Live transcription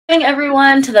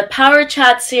everyone to the Power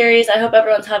Chat series. I hope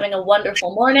everyone's having a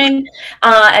wonderful morning.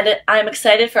 And I'm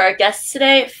excited for our guest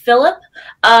today, Philip,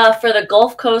 for the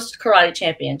Gulf Coast Karate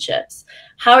Championships.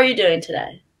 How are you doing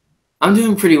today? I'm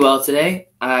doing pretty well today.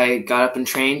 I got up and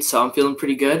trained, so I'm feeling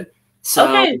pretty good. So,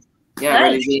 okay, yeah, nice.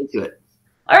 ready to get into it.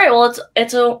 All right, well,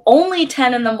 it's only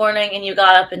 10 in the morning and you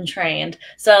got up and trained.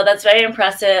 So that's very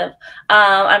impressive.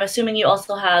 I'm assuming you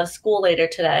also have school later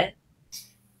today.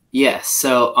 Yes,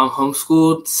 so I'm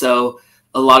homeschooled, so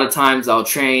a lot of times I'll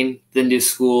train, then do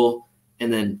school,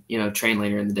 and then, train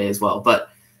later in the day as well. But,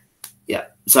 yeah,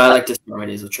 so I like to start my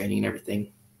days with training and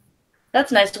everything.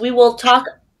 That's nice. We will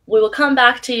come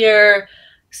back to your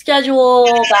schedule,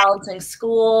 balancing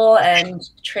school and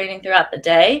training throughout the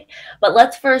day. But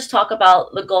let's first talk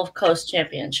about the Gulf Coast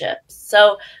Championships.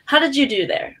 So how did you do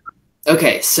there?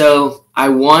 Okay, so I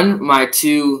won my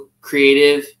two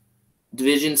creative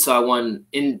divisions. So I won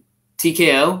in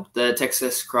TKO, the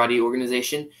Texas Karate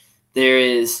Organization.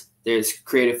 There's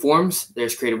creative forms,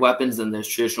 there's creative weapons, and there's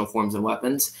traditional forms and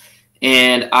weapons.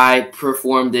 And I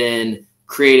performed in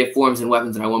creative forms and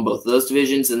weapons, and I won both of those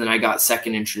divisions, and then I got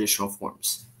second in traditional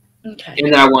forms. Okay. And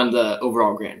then I won the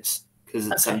overall grands because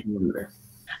it's 7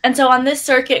 And so on this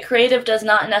circuit, creative does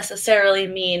not necessarily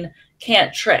mean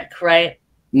can't trick, right?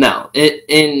 No.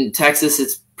 In Texas,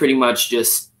 it's pretty much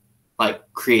just like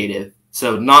creative.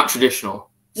 So not traditional.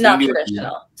 So not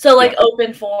traditional. So like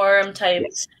open form type.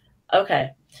 Yes. Okay.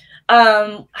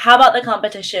 How about the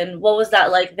competition? What was that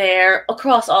like there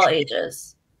across all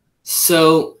ages?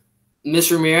 So Miss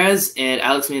Ramirez and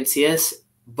Alex Mancias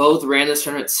both ran this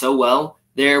tournament so well.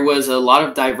 There was a lot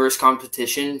of diverse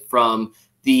competition from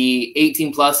the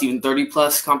 18 plus, even 30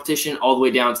 plus competition, all the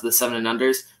way down to the 7 and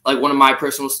unders. Like one of my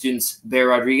personal students, Bear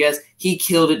Rodriguez, he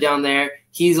killed it down there.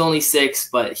 He's only 6,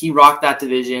 but he rocked that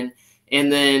division.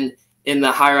 And then in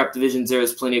the higher up divisions, there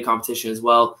was plenty of competition as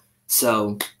well.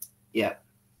 So, yeah.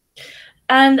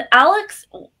 And Alex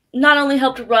not only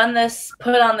helped put on this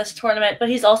tournament, but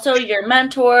he's also your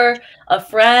mentor, a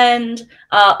friend,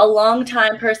 a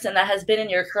longtime person that has been in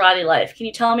your karate life. Can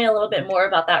you tell me a little bit more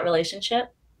about that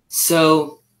relationship?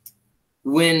 So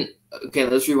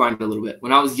let's rewind a little bit.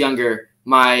 When I was younger,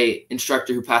 my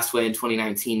instructor who passed away in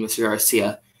 2019, Mr.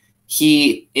 Garcia,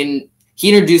 he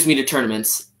introduced me to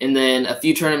tournaments. And then a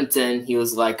few tournaments in, he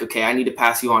was like, okay, I need to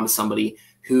pass you on to somebody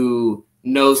who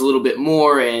knows a little bit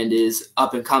more and is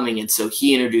up and coming. And so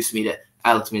he introduced me to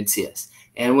Alex Mancias.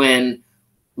 And when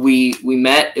we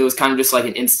met, it was kind of just like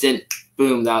an instant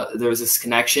boom. There was this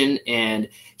connection, and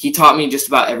he taught me just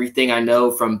about everything I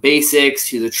know, from basics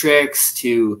to the tricks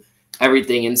to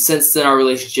everything. And since then, our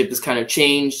relationship has kind of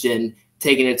changed and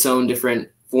taken its own different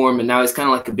form. And now he's kind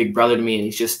of like a big brother to me,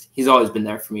 and he's always been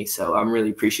there for me. So I'm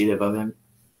really appreciative of him.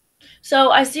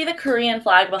 So I see the Korean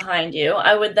flag behind you.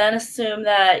 I would then assume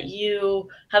that you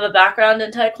have a background in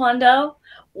Taekwondo.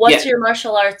 What's your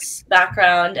martial arts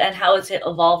background, and how has it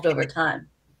evolved over time?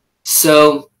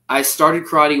 So I started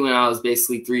karate when I was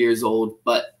basically 3 years old,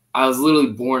 but I was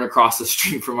literally born across the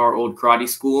street from our old karate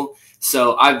school.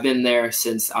 So I've been there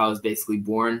since I was basically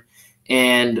born.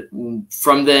 And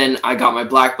from then, I got my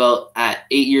black belt at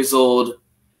 8 years old,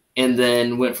 and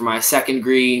then went for my second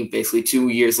degree basically 2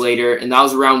 years later. And that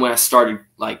was around when I started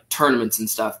like tournaments and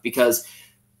stuff, because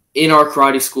in our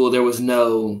karate school, there was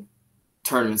no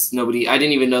tournaments. I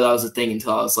didn't even know that was a thing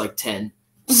until I was like 10.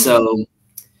 Mm-hmm. So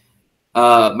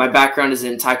my background is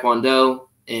in Taekwondo,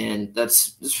 and that's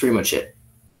pretty much it.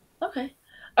 Okay.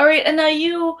 All right. And now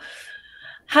you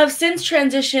have since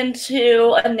transitioned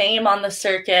to a name on the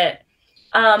circuit.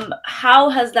 How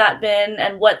has that been,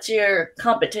 and what's your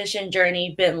competition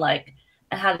journey been like,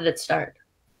 and how did it start?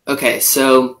 Okay,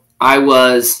 so I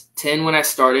was 10 when I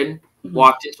started,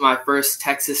 walked into my first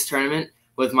Texas tournament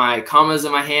with my kamas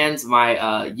in my hands,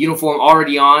 my uniform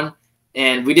already on,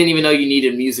 and we didn't even know you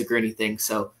needed music or anything,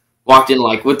 so walked in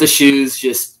like with the shoes,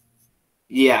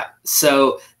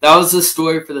 So that was the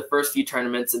story for the first few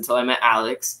tournaments until I met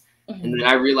Alex, and then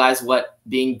I realized what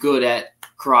being good at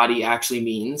karate actually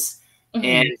means.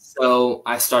 And so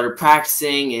I started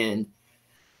practicing, and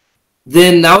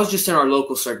then that was just in our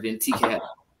local circuit in TKO.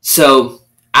 So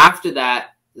after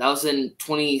that was in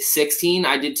 2016,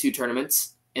 I did 2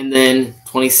 tournaments. And then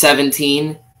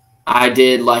 2017, I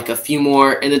did like a few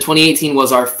more. And then 2018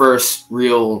 was our first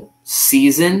real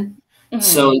season.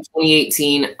 So in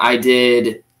 2018, I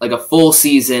did like a full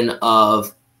season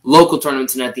of local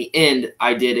tournaments. And at the end,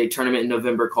 I did a tournament in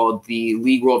November called the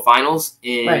League World Finals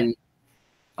in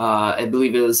I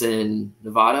believe it was in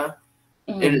Nevada,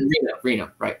 in Reno,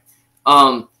 right?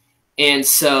 And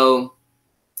so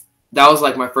that was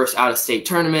like my first out-of-state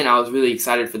tournament. I was really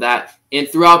excited for that. And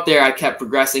throughout there, I kept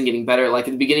progressing, getting better. Like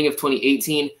at the beginning of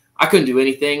 2018, I couldn't do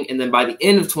anything. And then by the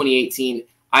end of 2018,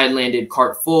 I had landed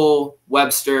cart full,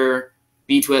 Webster,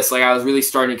 B-twist. Like I was really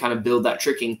starting to kind of build that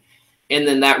tricking. And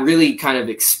then that really kind of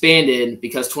expanded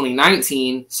because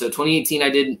 2019, so 2018, I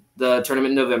did the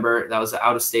tournament in November. That was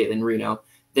out of state in Reno.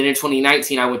 Then in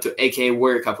 2019, I went to AKA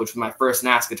Warrior Cup, which was my first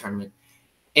NASCA tournament.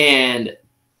 And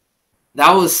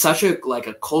that was such a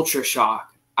culture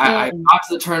shock. I got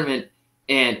to the tournament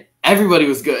and everybody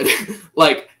was good.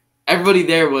 Like everybody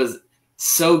there was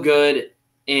so good,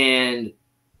 and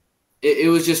it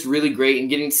was just really great. And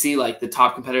getting to see like the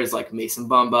top competitors like Mason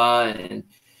Bumba and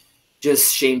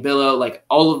just Shane Billow, like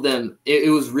all of them,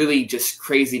 it was really just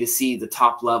crazy to see the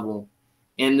top level.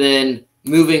 And then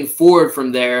moving forward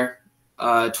from there,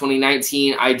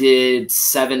 2019, I did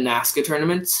 7 NASCA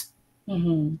tournaments.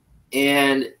 Mm-hmm.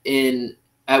 And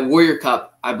at Warrior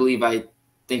Cup, I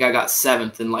think I got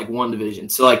 7th in like one division.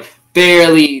 So like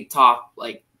barely top,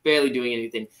 like barely doing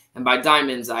anything. And by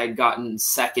Diamonds, I had gotten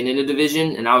 2nd in a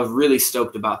division, and I was really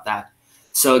stoked about that.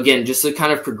 So again, just a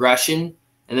kind of progression.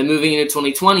 And then moving into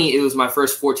 2020, it was my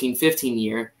first 14-15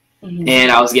 year. Mm-hmm. And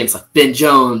I was against like Ben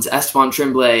Jones, Esteban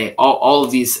Tremblay, all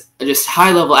of these just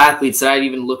high-level athletes that I'd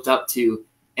even looked up to.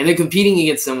 And then competing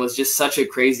against them was just such a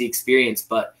crazy experience.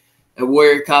 But at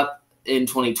Warrior Cup in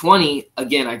 2020,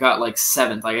 again, I got like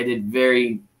 7th. Like I did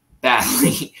very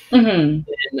badly. Mm-hmm.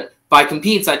 And by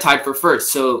competes, I tied for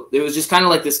first. So it was just kind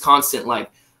of like this constant, like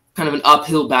kind of an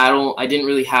uphill battle. I didn't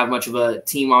really have much of a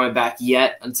team on my back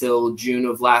yet until June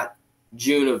of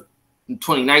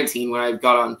 2019 when I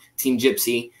got on Team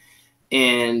Gypsy,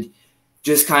 and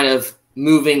just kind of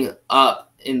moving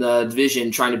up in the division,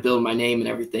 trying to build my name and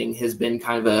everything has been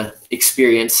kind of a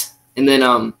experience. And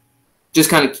then just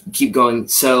kind of keep going.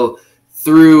 So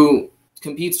through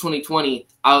Competes 2020,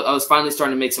 I was finally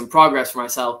starting to make some progress for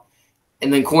myself,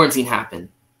 and then quarantine happened.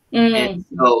 Mm-hmm. And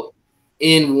so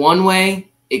in one way,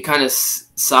 it kind of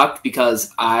sucked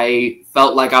because I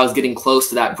felt like I was getting close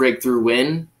to that breakthrough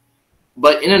win.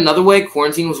 But in another way,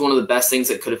 quarantine was one of the best things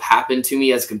that could have happened to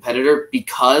me as a competitor,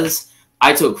 because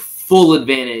I took full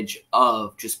advantage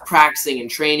of just practicing and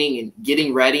training and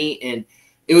getting ready. And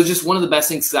it was just one of the best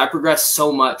things, because I progressed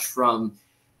so much from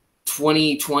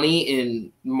 2020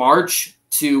 in March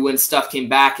to when stuff came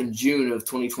back in June of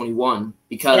 2021,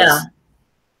 because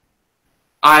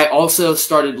I also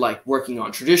started like working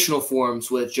on traditional forms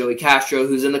with Joey Castro,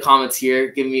 who's in the comments here,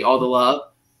 giving me all the love.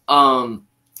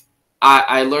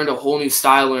 I learned a whole new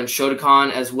style, learned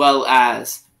Shotokan, as well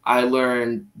as I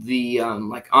learned the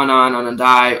like Anan,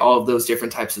 Anandai, all of those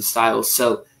different types of styles.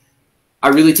 So I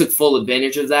really took full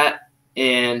advantage of that.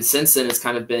 And since then, it's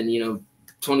kind of been,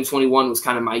 2021 was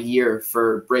kind of my year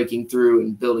for breaking through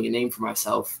and building a name for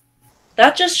myself.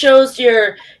 That just shows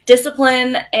your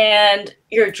discipline and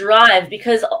your drive,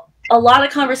 because a lot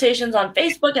of conversations on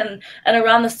Facebook and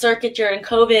around the circuit during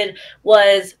COVID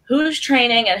was who's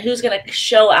training and who's going to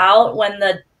show out when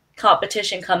the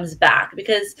competition comes back,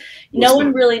 because no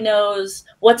one really knows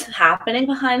what's happening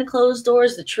behind closed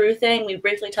doors, the true thing. We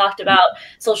briefly talked about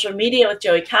social media with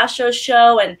Joey Castro's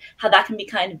show and how that can be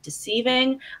kind of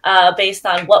deceiving based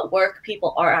on what work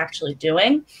people are actually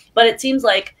doing. But it seems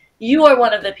like you are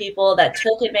one of the people that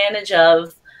took advantage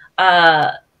of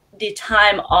the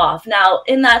time off. Now,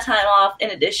 in that time off, in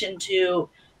addition to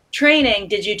training,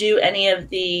 did you do any of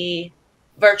the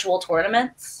virtual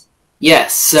tournaments?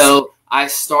 Yes. So I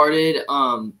started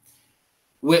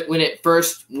when it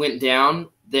first went down,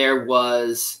 there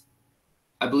was,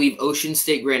 I believe, Ocean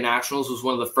State Grand Nationals was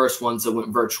one of the first ones that went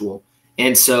virtual.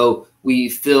 And so we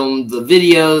filmed the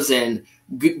videos, and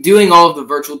doing all of the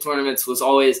virtual tournaments was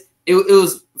always, it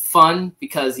was fun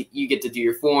because you get to do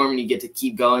your form and you get to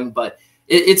keep going, but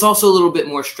it's also a little bit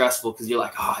more stressful because you're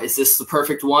like, is this the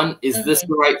perfect one? Is this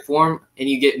the right form? And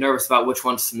you get nervous about which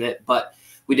one to submit. But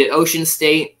we did Ocean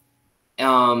State.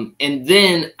 And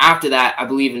then after that, I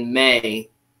believe in May,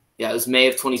 it was May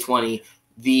of 2020,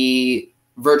 the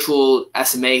virtual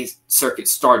SMA circuit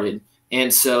started.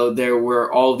 And so there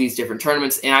were all of these different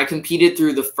tournaments. And I competed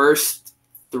through the first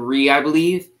 3, I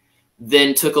believe,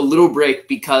 then took a little break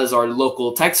because our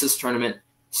local Texas tournament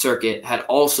circuit had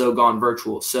also gone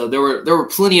virtual. So there were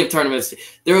plenty of tournaments.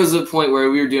 There was a point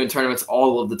where we were doing tournaments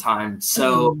all of the time.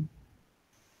 So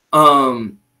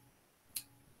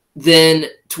then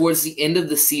towards the end of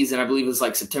the season, I believe it was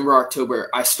like September, October,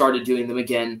 I started doing them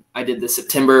again. I did the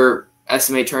September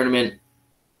SMA tournament.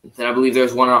 Then I believe there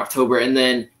was one in October. And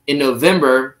then in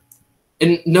November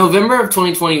of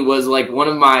 2020 was like one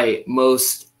of my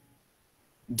most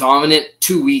dominant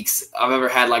 2 weeks I've ever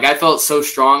had. Like I felt so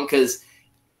strong because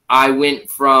I went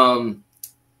from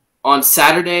on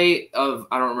Saturday of,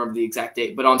 I don't remember the exact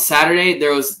date, but on Saturday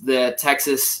there was the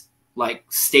Texas like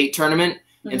state tournament.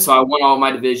 Mm-hmm. And so I won all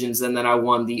my divisions, and then I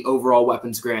won the overall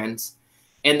weapons grands.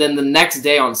 And then the next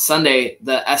day on Sunday,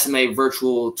 the SMA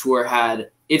virtual tour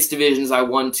had its divisions. I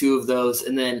won 2 of those,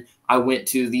 and then I went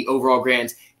to the overall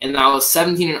grands, and I was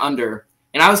 17 and under.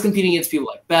 And I was competing against people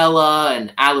like Bella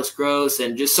and Alice Gross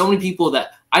and just so many people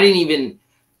that I didn't even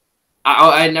 –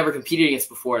 I had never competed against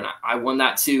before, and I won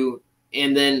that too.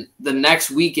 And then the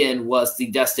next weekend was the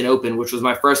Destin Open, which was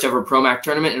my first ever ProMac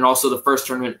tournament, and also the first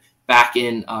tournament back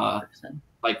in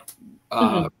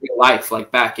real life,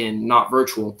 like back in not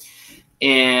virtual.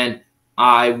 And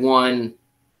I won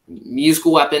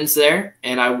musical weapons there,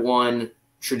 and I won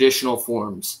traditional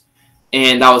forms.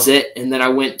 And that was it. And then I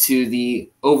went to the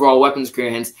overall weapons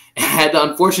grands, and I had the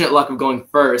unfortunate luck of going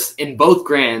first in both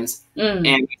grands, and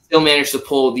we still managed to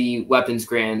pull the weapons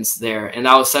grands there. And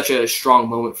that was such a strong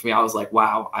moment for me. I was like,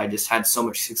 wow, I just had so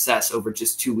much success over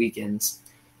just 2 weekends.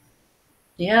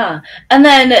 Yeah. And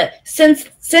then since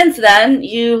then,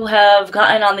 you have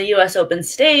gotten on the U.S. Open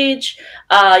stage.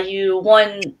 You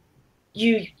won.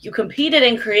 You competed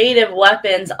in creative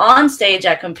weapons on stage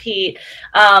at Compete.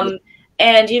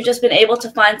 And you've just been able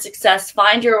to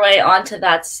find your way onto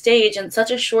that stage in such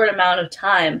a short amount of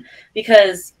time,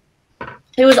 because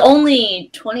it was only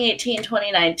 2018,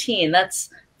 2019. That's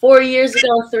 4 years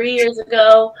ago, 3 years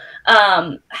ago.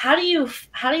 How do you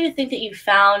think that you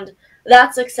found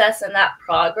that success and that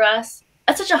progress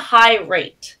at such a high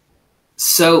rate?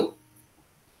 So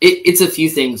it's a few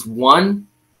things. One,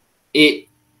 let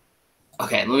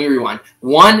me rewind.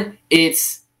 One,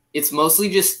 it's mostly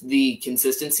just the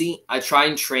consistency. I try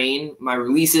and train my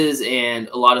releases and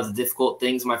a lot of the difficult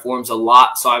things in my forms a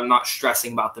lot, so I'm not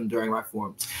stressing about them during my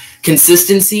forms.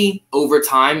 Consistency over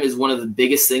time is one of the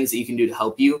biggest things that you can do to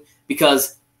help you,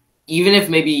 because even if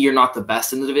maybe you're not the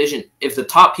best in the division, if the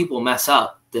top people mess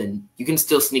up, then you can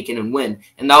still sneak in and win.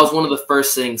 And that was one of the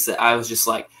first things that I was just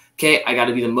like, okay, I got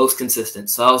to be the most consistent.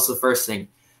 So that was the first thing.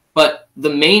 But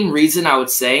the main reason I would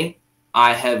say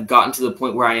I have gotten to the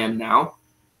point where I am now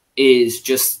is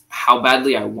just how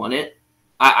badly I want it.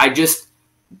 I just,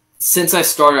 since I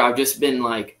started, I've just been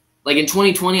like in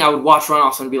 2020, I would watch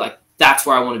runoffs and be like, that's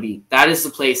where I want to be. That is the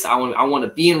place I want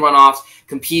to be in runoffs,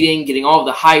 competing, getting all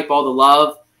the hype, all the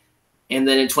love. And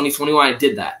then in 2021, I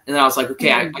did that. And then I was like,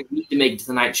 okay, I need to make it to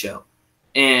the night show.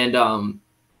 And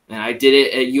I did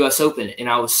it at US Open. And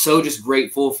I was so just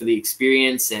grateful for the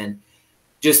experience. And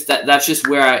just that's just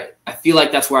where I feel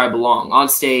like that's where I belong. On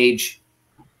stage,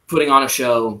 putting on a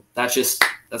show, that's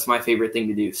my favorite thing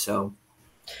to do. So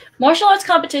martial arts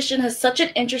competition has such an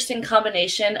interesting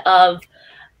combination of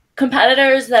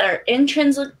competitors that are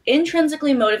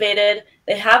intrinsically motivated.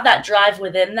 They have that drive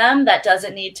within them that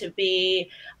doesn't need to be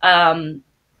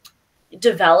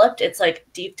developed. It's like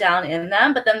deep down in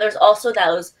them. But then there's also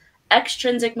those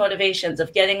extrinsic motivations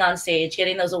of getting on stage,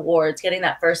 getting those awards, getting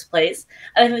that first place.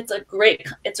 And I think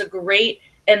it's a great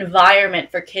environment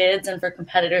for kids and for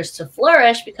competitors to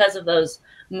flourish because of those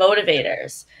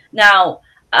motivators. Now,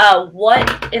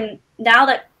 now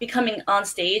that becoming on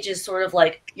stage is sort of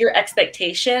like your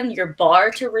expectation, your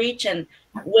bar to reach and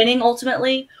winning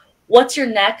ultimately, what's your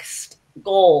next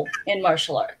goal in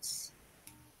martial arts?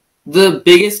 The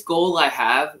biggest goal I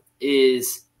have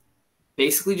is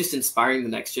basically just inspiring the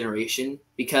next generation,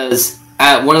 because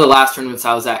at one of the last tournaments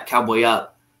I was at, Cowboy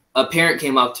Up, a parent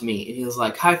came up to me and he was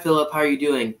like, "Hi Philip, how are you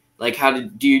doing? Like,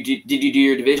 did you do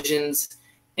your divisions?"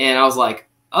 And I was like,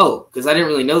 "Oh," because I didn't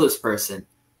really know this person.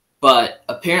 But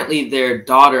apparently their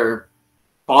daughter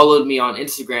followed me on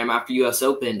Instagram after US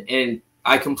Open, and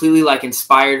I completely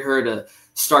inspired her to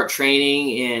start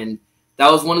training, and that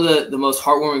was one of the most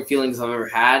heartwarming feelings I've ever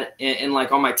had. And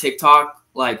on my TikTok,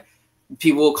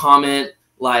 people will comment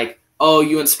 "Oh,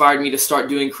 you inspired me to start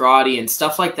doing karate," and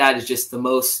stuff like that is just the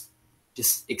most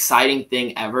exciting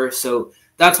thing ever. So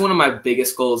that's one of my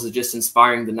biggest goals, is just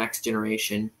inspiring the next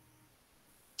generation.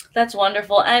 That's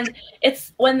wonderful. And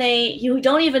it's when you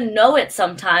don't even know it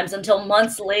sometimes until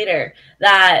months later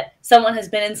that someone has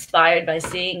been inspired by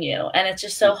seeing you. And it's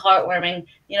just so heartwarming.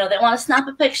 They want to snap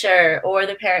a picture, or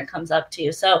the parent comes up to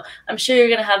you. So I'm sure you're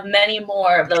going to have many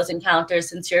more of those encounters,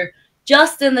 since you're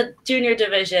just in the junior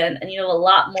division and you have a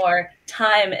lot more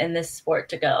time in this sport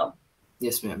to go.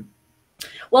 Yes, ma'am.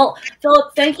 Well,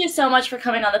 Philip, thank you so much for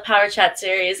coming on the Power Chat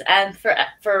series, and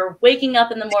for waking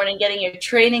up in the morning, getting your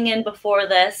training in before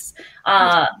this.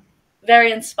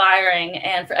 Very inspiring.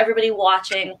 And for everybody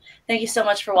watching, thank you so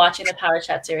much for watching the Power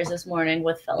Chat series this morning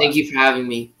with Philip. Thank you for having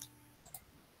me.